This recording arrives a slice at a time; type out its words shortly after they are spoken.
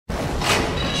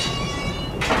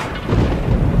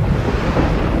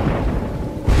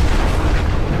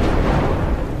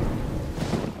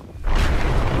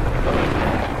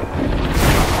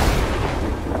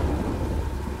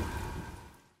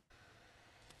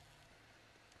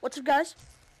What's up, guys?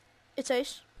 It's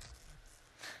Ace,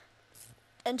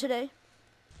 and today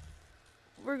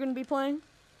we're gonna be playing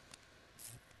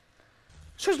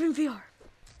Surfing VR.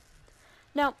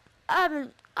 Now,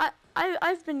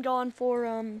 I've been gone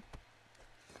for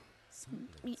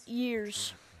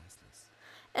years,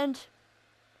 and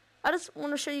I just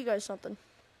want to show you guys something.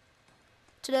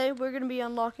 Today we're gonna be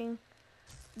unlocking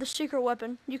the secret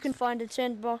weapon. You can find it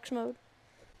sandbox mode.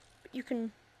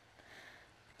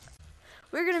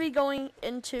 We're gonna be going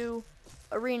into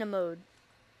arena mode.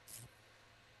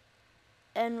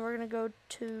 And we're gonna go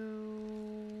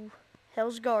to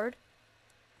Hell's Guard.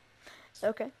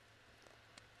 Okay.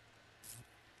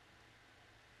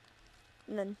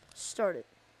 And then start it.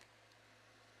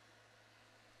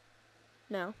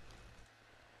 Now,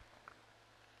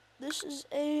 this is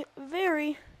a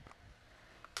very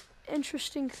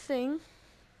interesting thing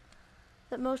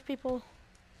that most people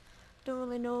don't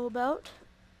really know about.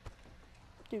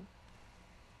 Dude.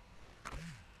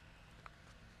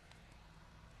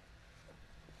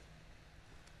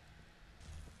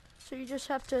 So you just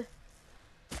have to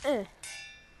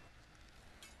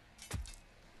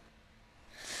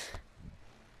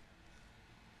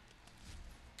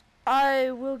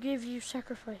I will give you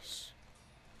sacrifice.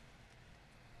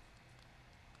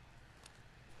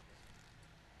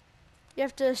 You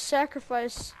have to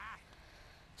sacrifice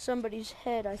somebody's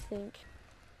head, I think.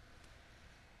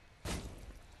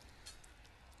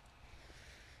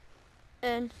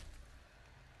 And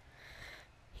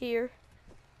here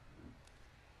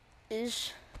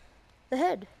is the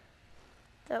head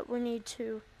that we need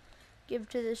to give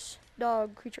to this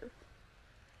dog creature.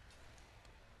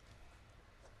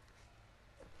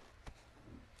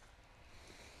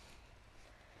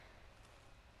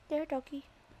 There, doggy.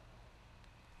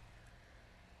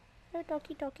 There,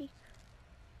 doggy, doggy.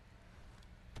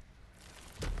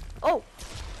 Oh!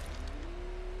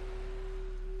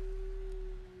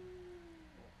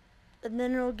 And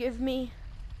then it'll give me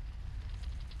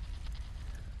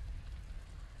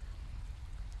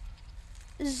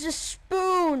the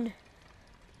spoon.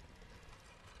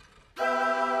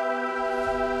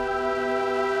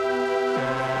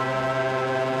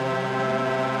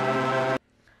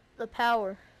 The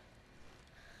power.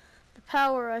 The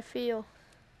power I feel.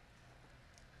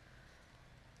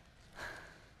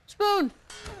 Spoon!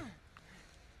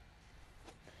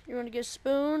 You want to get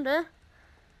spooned, huh?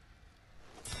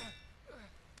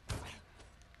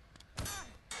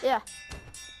 Yeah.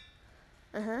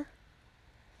 Uh-huh.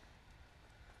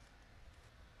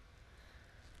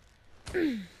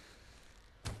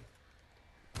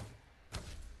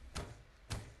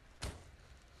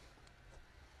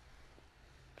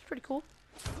 It's pretty cool.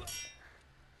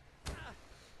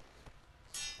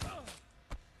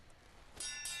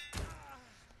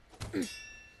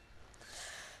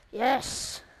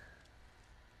 Yes.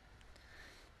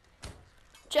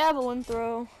 Javelin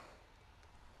throw.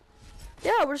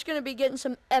 Yeah, we're just gonna be getting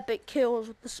some epic kills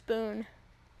with the spoon.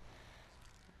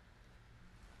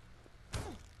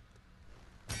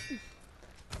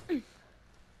 And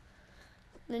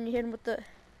then you hit him with the...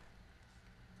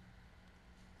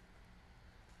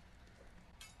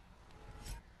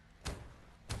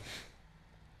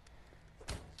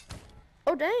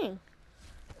 Oh, dang.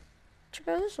 Check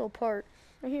out this little part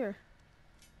right here.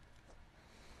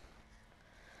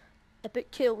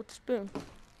 Epic kill with the spoon.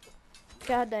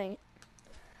 God dang it.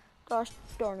 Gosh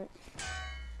darn it.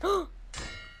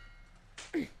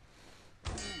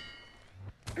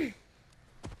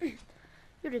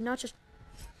 You did not just...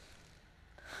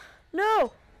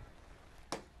 No!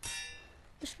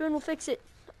 The spoon will fix it.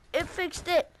 It fixed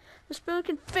it. The spoon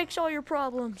can fix all your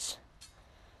problems.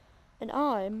 And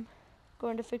I'm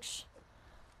going to fix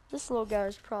this little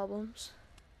guy's problems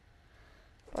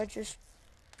by just...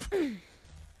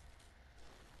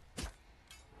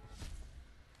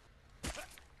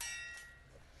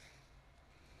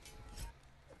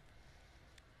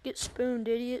 Get spooned,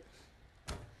 idiot.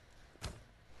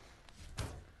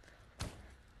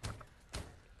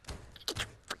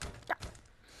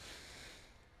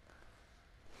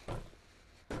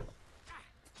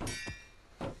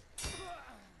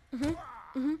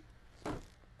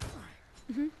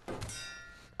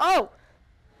 Oh!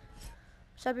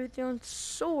 Stab you with your own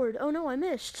sword. Oh no, I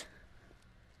missed.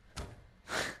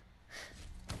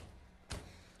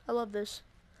 I love this.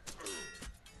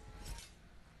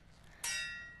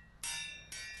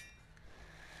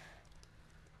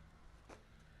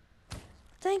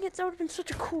 Dang it, that would have been such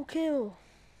a cool kill.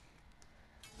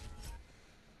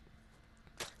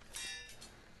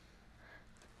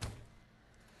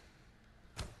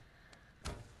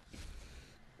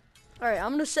 Alright,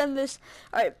 I'm gonna send this.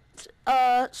 Alright,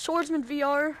 Swordsman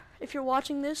VR, if you're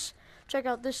watching this, check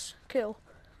out this kill.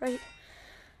 Right.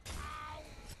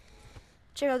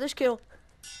 Check out this kill.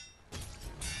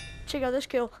 Check out this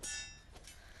kill.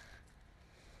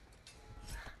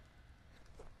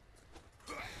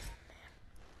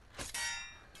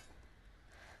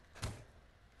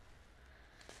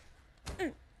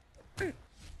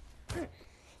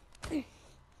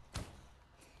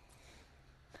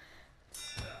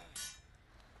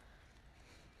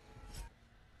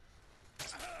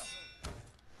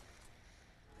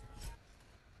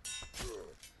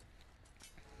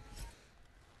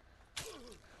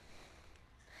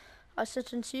 I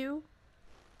sentence you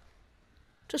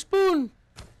to spoon.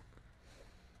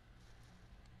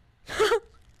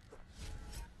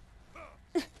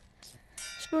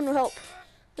 Spoon will help.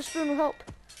 The spoon will help.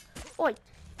 Oi.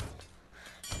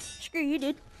 Screw you,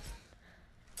 dude.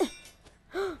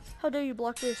 How dare you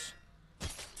block this?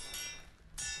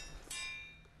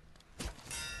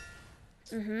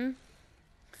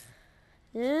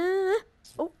 Yeah.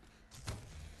 Oh.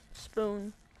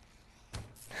 Spoon.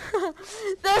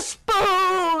 The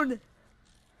spoon!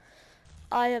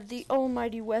 I have the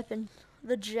almighty weapon,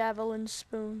 the javelin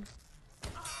spoon.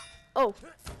 Oh.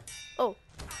 Oh.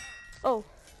 Oh.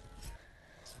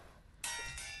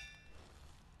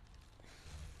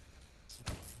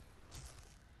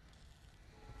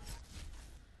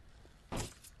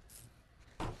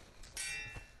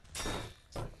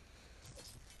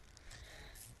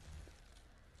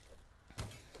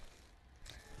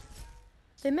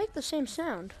 They make the same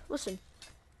sound. Listen.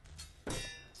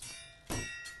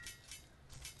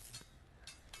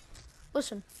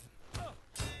 Listen.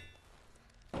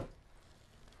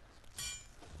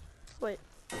 Wait.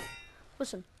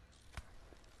 Listen.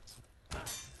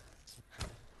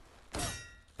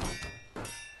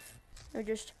 Or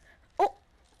just. Oh!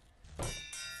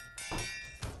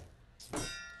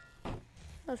 That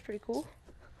was pretty cool.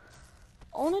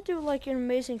 I want to do like an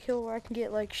amazing kill where I can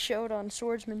get like showed on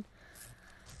Swordsman.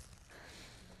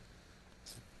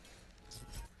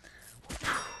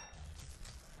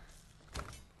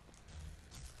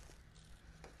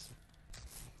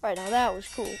 Right, now that was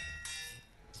cool.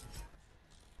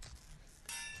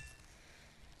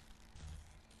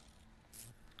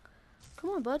 Come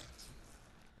on, bud.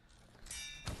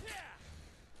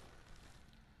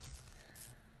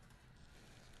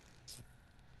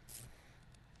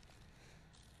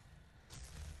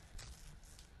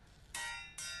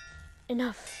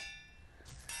 Enough.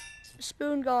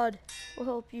 Spoon God will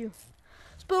help you.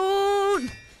 Spoon!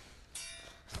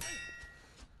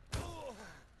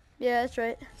 Yeah, that's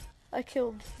right. I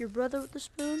killed your brother with the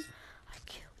spoon. I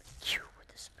killed you with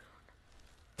the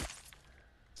spoon.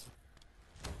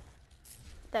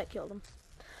 That killed him.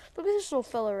 Look at this little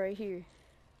fella right here.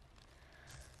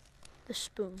 The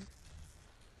spoon.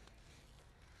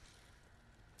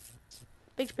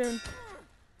 Big spoon.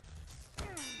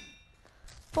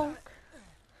 Bonk.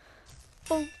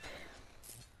 Bonk.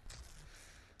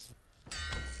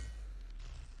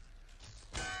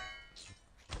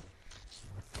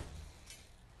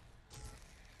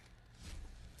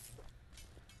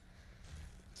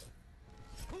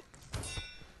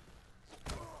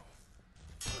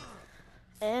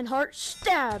 And heart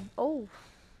stab. Oh,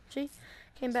 see?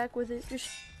 Came back with it. Just.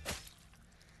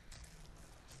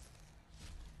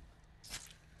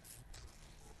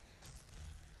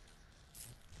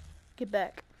 Get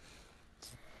back.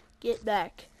 Get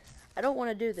back. I don't want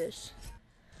to do this.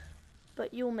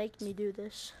 But you'll make me do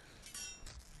this.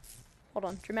 Hold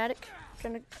on. Dramatic.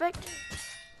 Dramatic effect.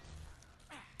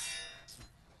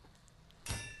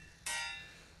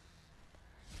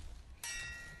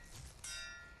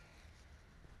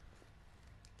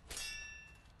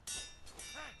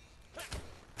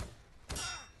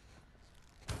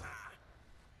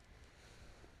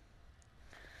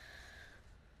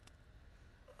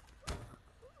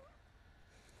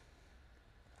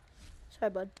 Sorry,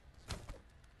 bud.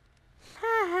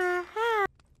 Ha ha ha.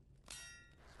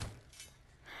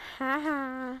 Ha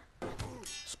ha.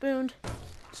 Spooned.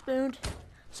 Spooned.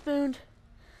 Spooned.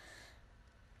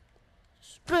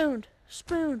 Spooned.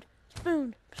 Spooned.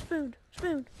 Spooned. Spooned.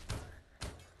 Spooned.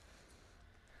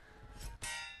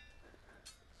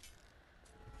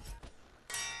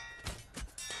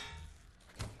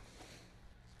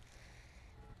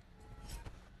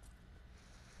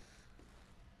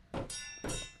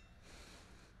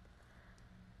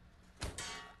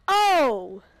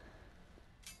 Oh!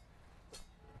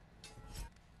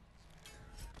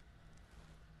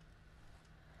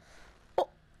 Oh!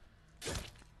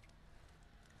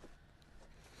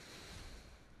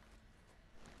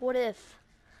 What if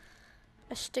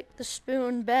I stick the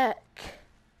spoon back?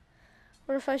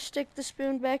 What if I stick the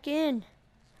spoon back in?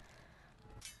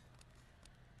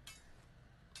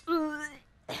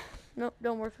 Nope,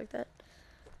 don't work like that.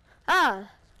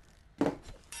 Ah!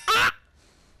 Ah!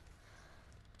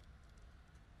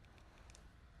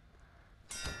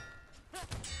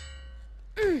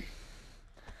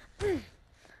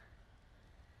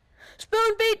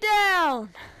 Spoon beat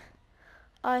down!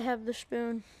 I have the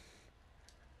spoon.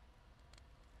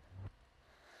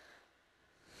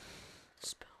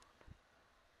 Spoon.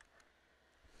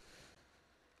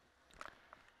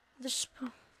 The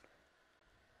spoon.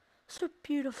 So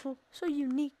beautiful, so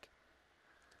unique.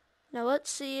 Now let's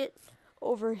see it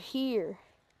over here.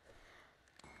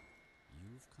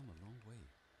 You've come a long way.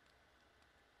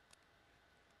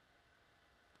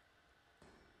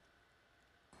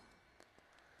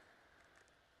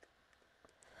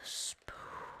 Spoon.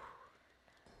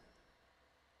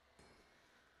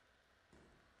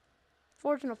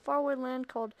 Forged in a faraway land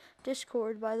called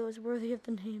Discord by those worthy of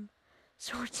the name.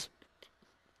 Swords.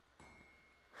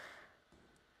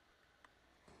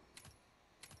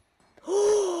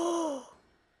 Oh!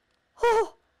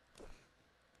 Oh!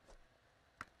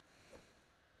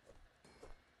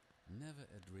 Never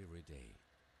a dreary day.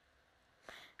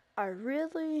 I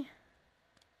really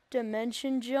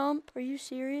dimension jump? Are you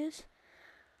serious?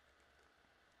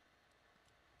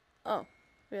 Oh,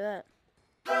 look at that.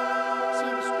 Let's see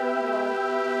the spoon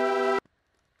go.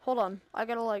 Hold on, I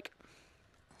gotta like.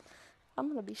 I'm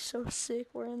gonna be so sick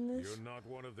wearing this. You're not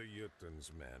one of the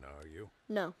Yuten's men, are you?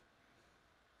 No.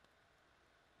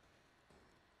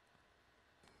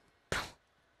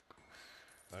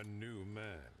 A new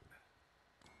man.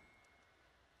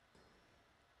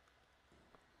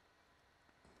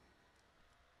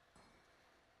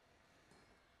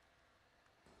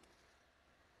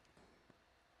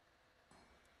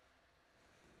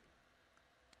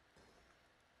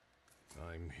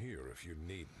 I'm here if you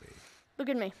need me. Look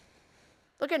at me.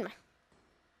 Look at me.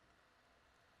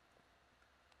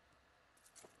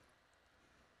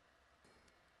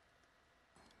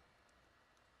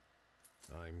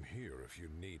 I'm here if you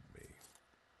need me.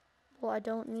 Well, I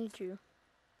don't need you.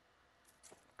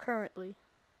 Currently.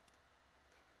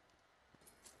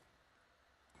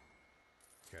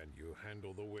 Can you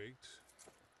handle the weight?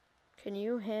 Can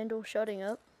you handle shutting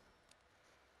up?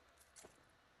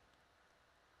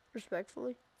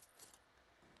 Respectfully.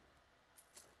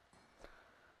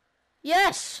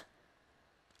 Yes!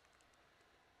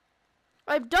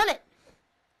 I've done it!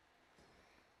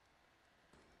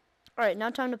 Alright, now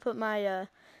time to put my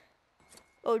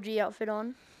OG outfit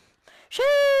on. Shoo!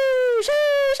 Shoo!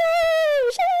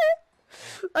 Shoo!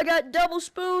 Shoo! I got double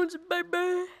spoons,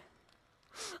 baby!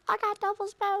 I got double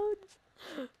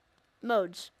spoons!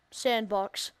 Modes.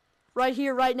 Sandbox. Right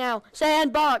here, right now.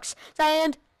 Sandbox!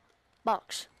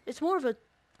 Sandbox. It's more of a...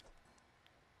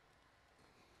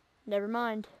 Never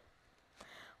mind.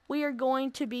 We are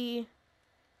going to be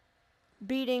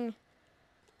beating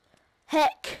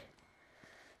heck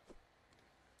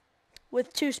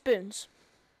with 2 spoons.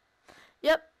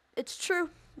 Yep, it's true.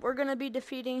 We're going to be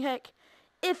defeating heck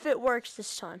if it works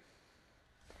this time.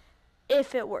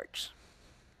 If it works.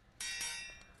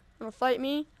 Wanna fight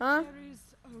me, huh? There is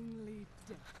only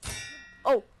death.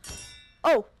 Oh.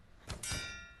 Oh.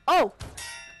 Oh.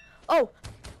 Oh.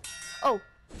 Oh.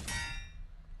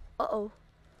 Uh-oh.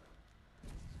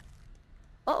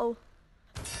 Uh-oh.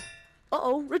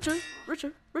 Uh-oh. Richard.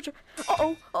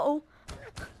 Uh-oh. Uh-oh.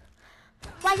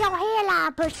 Why your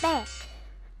hairline pushed back?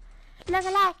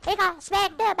 Looking like it got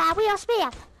smacked up by Will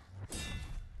Smith.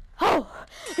 Oh.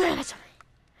 You're gonna mess with me.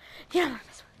 You're gonna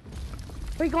mess with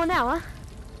me. Where you going now, huh?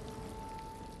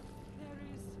 There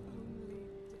is only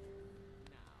death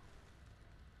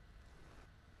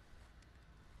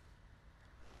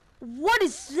now. What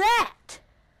is that?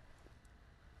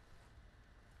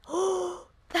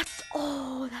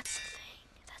 Oh, that's the thing.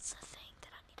 That's the thing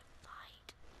that I need to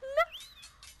find.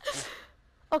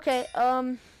 No. Okay,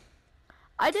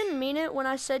 I didn't mean it when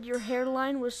I said your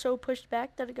hairline was so pushed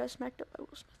back that it got smacked up by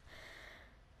Will Smith.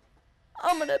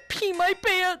 I'm gonna pee my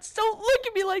pants. Don't look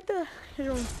at me like that.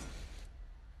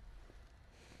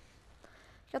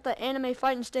 Got that anime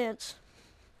fighting stance.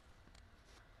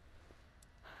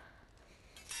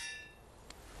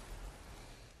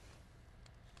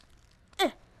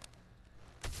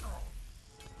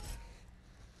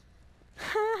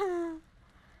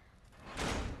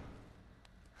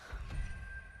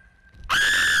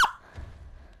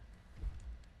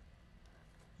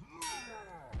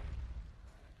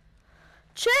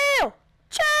 Chill!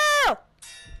 Chill!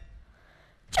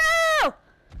 Chill!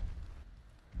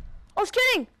 I was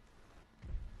kidding!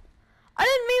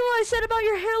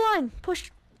 your hairline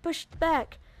pushed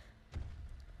back.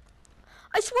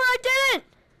 I swear I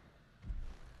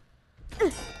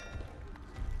didn't!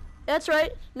 That's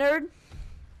right, nerd.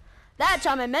 That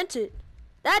time I meant it.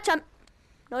 That time...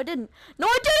 No, I didn't. No,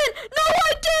 I didn't! No,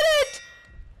 I didn't!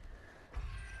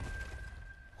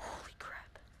 Holy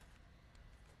crap.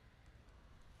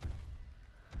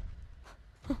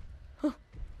 Oh!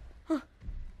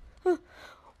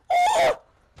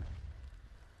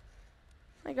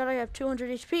 My god, I have 200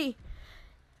 HP.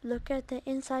 Look at the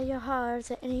inside of your heart. Is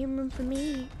there any room for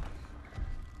me?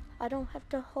 I don't have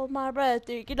to hold my breath.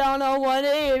 Thinking down on one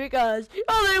knee because you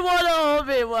only want to hold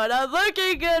me when I'm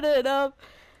looking good enough.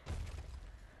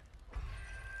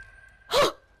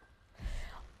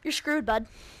 You're screwed, bud.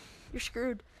 You're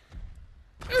screwed.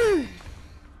 Beating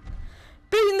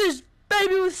this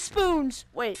baby with spoons.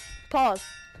 Wait, pause.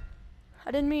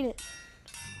 I didn't mean it.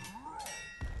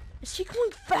 Is he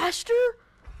going faster?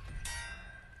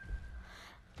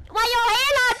 Why your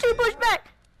hairline too pushed back?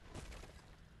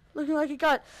 Looking like he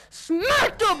got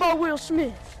smacked up by Will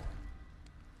Smith.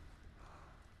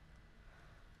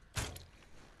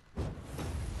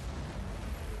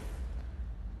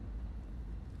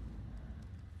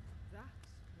 That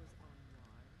was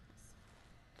unwise.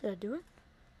 Did I do it?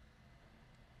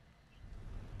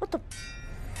 What the?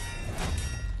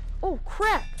 Oh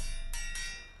crap!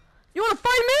 You wanna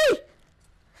fight me?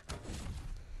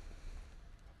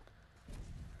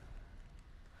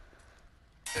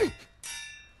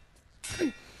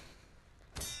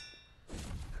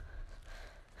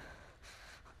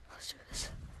 Let's do this.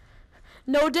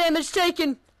 No damage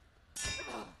taken.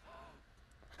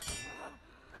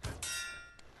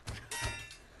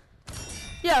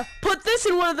 Yeah, put this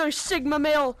in one of those Sigma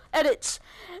male edits.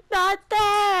 Not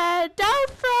that, don't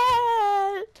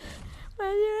fret. When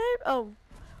you oh,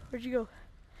 where'd you go?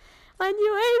 When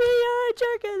you hate me, you're a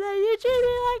jerk, and then you treat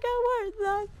me like I'm worth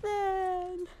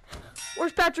nothing.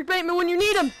 Where's Patrick Bateman when you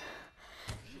need him?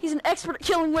 He's an expert at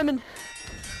killing women.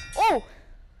 Oh,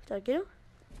 did I get him?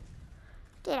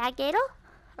 Did I get him?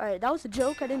 All right, that was a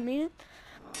joke. I didn't mean it.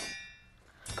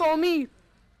 Call me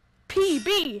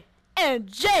PB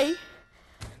and J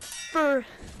for.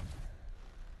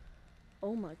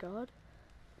 Oh my God.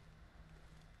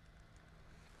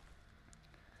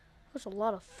 That's a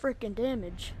lot of freaking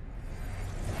damage.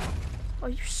 Oh,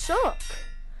 you suck.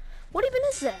 What even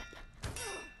is that?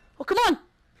 Oh, come on.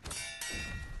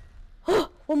 Oh,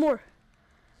 one more.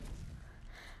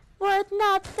 Worth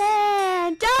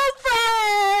nothing. Don't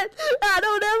fret. I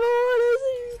don't ever want to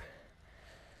see you.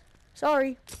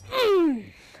 Sorry.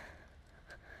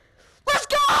 Let's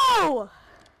go.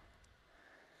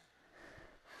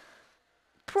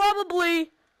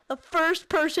 Probably the first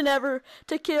person ever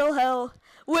to kill hell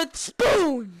with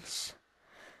spoons.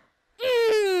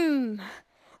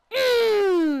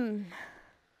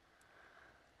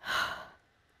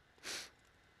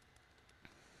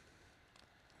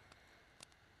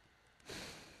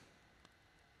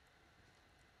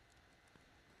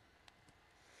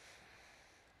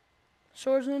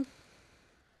 Swordsman.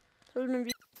 Swordsman.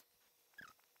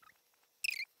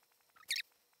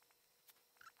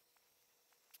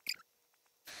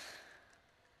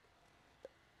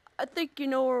 I think you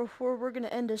know where we're gonna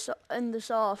end this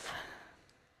off.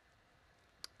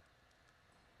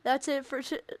 That's it for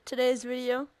today's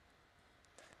video.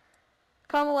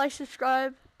 Comment, like,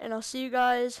 subscribe, and I'll see you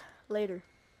guys later.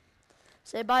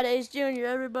 Say bye to Ace Jr.,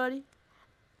 everybody.